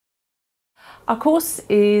Our course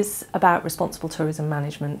is about responsible tourism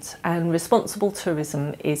management, and responsible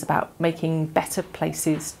tourism is about making better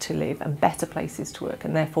places to live and better places to work,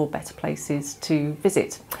 and therefore better places to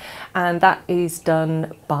visit. And that is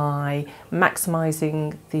done by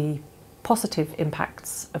maximising the positive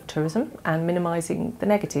impacts of tourism and minimising the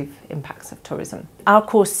negative impacts of tourism. Our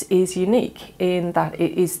course is unique in that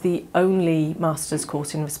it is the only master's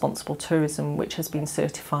course in responsible tourism which has been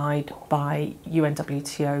certified by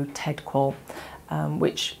UNWTO TEDQual,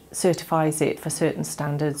 which certifies it for certain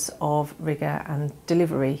standards of rigour and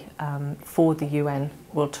delivery for the UN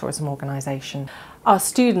World Tourism Organization. Our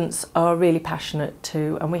students are really passionate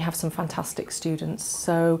too, and we have some fantastic students.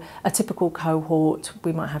 So a typical cohort,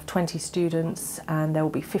 we might have 20 students and there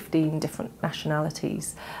will be 15 different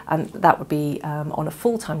nationalities, and that would be on a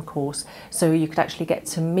full-time course. So you could actually get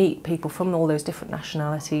to meet people from all those different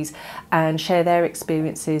nationalities and share their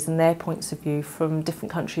experiences and their points of view from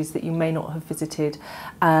different countries that you may not have visited.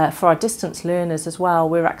 For our distance learners as well,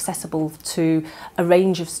 we're accessible to a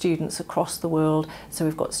range of students across the world. So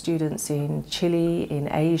we've got students in Chile,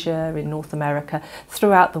 in Asia, in North America,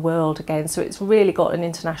 throughout the world again. So it's really got an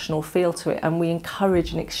international feel to it, and we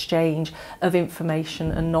encourage an exchange of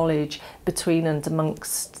information and knowledge between and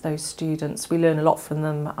amongst those students. We learn a lot from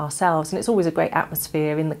them ourselves, and it's always a great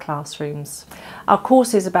atmosphere in the classrooms. Our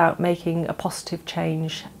course is about making a positive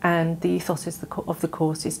change, and the ethos of the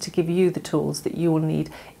course is to give you the tools that you will need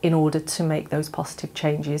in order to make those positive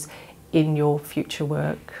changes in your future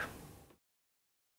work.